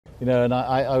You know, and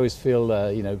I always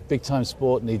feel, you know, big time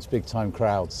sport needs big time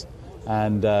crowds.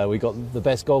 And we got the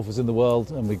best golfers in the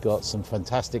world, and we got some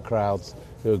fantastic crowds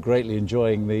who are greatly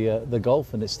enjoying the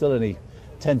golf. And it's still only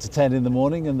 10 to 10 in the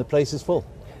morning, and the place is full.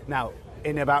 Now,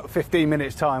 in about 15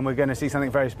 minutes' time, we're going to see something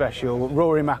very special.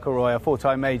 Rory McIlroy, a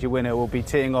four-time major winner, will be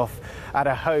teeing off at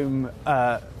a home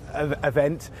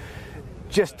event.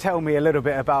 Just tell me a little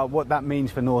bit about what that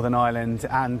means for Northern Ireland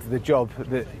and the job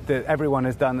that everyone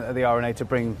has done at the R&A to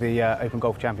bring the Open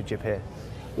Golf Championship here.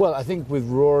 Well, I think with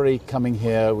Rory coming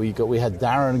here, we had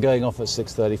Darren going off at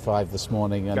 6:35 this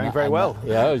morning, and going very well.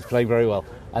 Yeah, he's playing very well.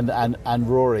 And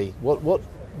Rory,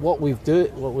 what we've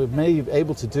been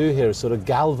able to do here is sort of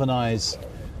galvanise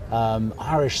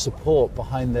Irish support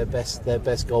behind their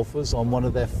best golfers on one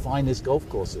of their finest golf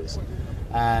courses.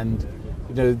 And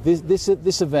you know,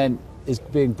 this event is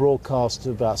being broadcast to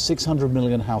about 600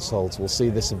 million households will see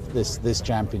this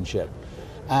championship.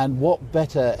 And what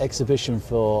better exhibition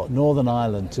for Northern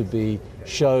Ireland to be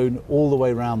shown all the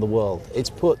way around the world. It's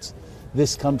put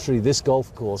this country, this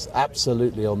golf course,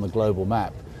 absolutely on the global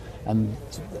map. And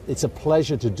it's a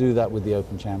pleasure to do that with the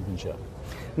Open Championship.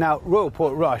 Now, Royal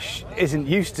Portrush isn't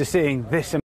used to seeing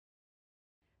this.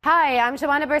 Hi, I'm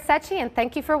Joanna Bersecci, and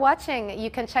thank you for watching.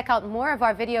 You can check out more of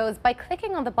our videos by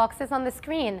clicking on the boxes on the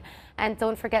screen. And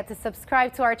don't forget to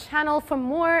subscribe to our channel for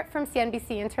more from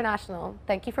CNBC International.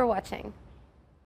 Thank you for watching.